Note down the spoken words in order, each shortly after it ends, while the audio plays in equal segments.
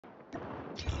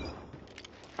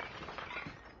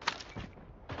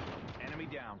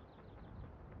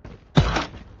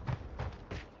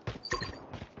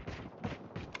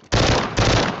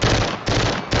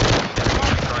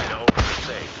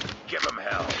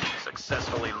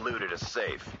successfully looted a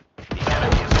safe. The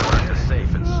enemy has cracked a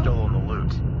safe and stolen the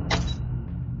loot.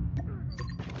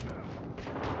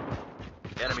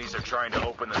 Enemies are trying to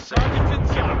open the safe.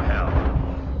 Give them hell.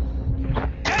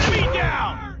 Enemy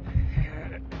down!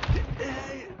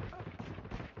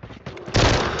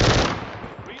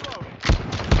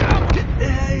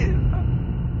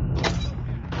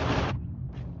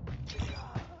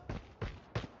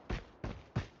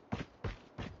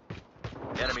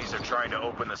 Enemies are trying to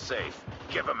open the safe.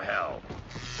 Give them hell.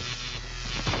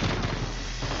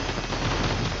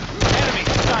 Enemy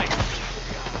sight!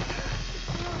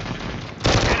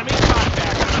 Enemy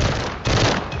contact!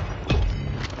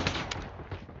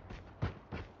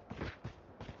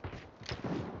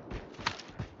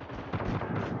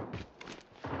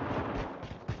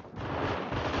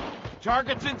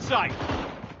 Targets in sight!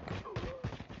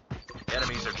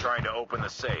 Enemies are trying to open the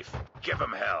safe. Give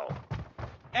them hell.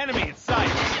 Enemy in sight!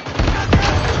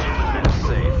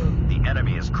 Safe. The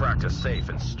enemy has cracked a safe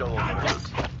and stolen the loot.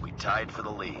 We tied for the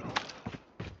lead.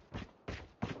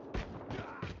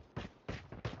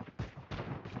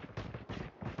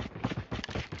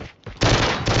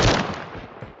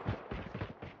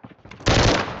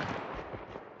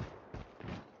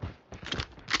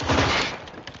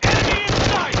 Enemy in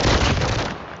sight!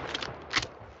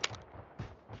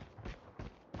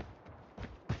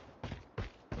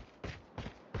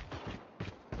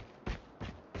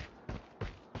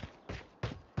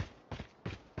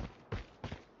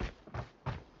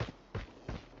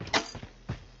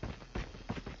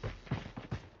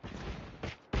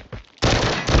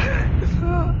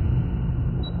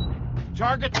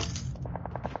 Target.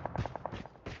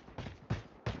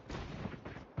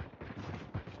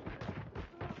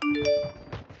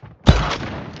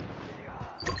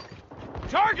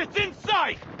 Target's in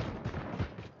sight!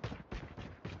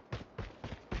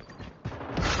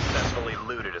 Successfully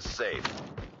looted a safe.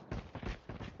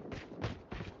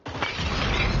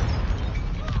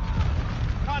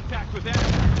 Contact with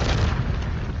enemy.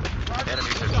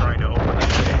 Enemies are trying to open the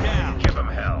safe. Down. Give them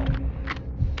hell.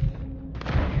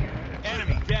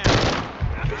 Enemy down.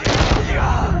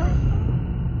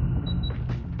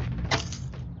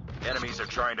 Enemies are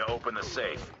trying to open the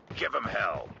safe. Give them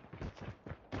hell.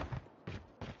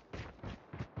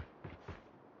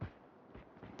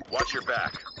 Watch your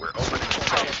back. We're opening the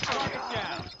safe. Target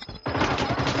down.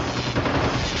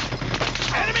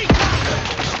 Enemy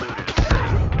Looted a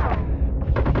safe.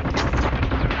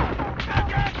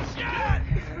 shot!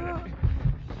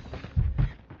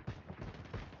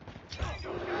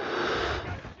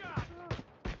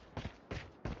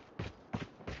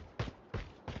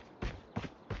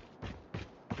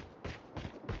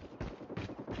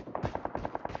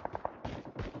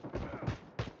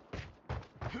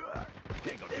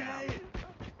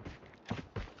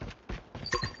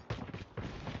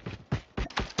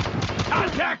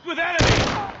 Contact with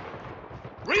enemy!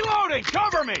 Reloading!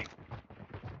 Cover me!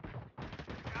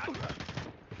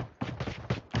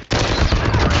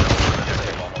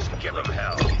 Almost give them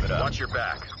hell. Watch your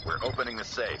back. We're opening the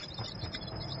safe.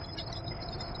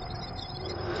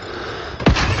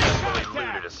 Successfully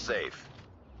looted a safe.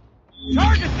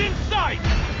 Target's in sight!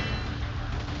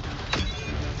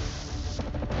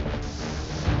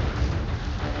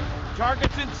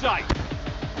 Target's in sight!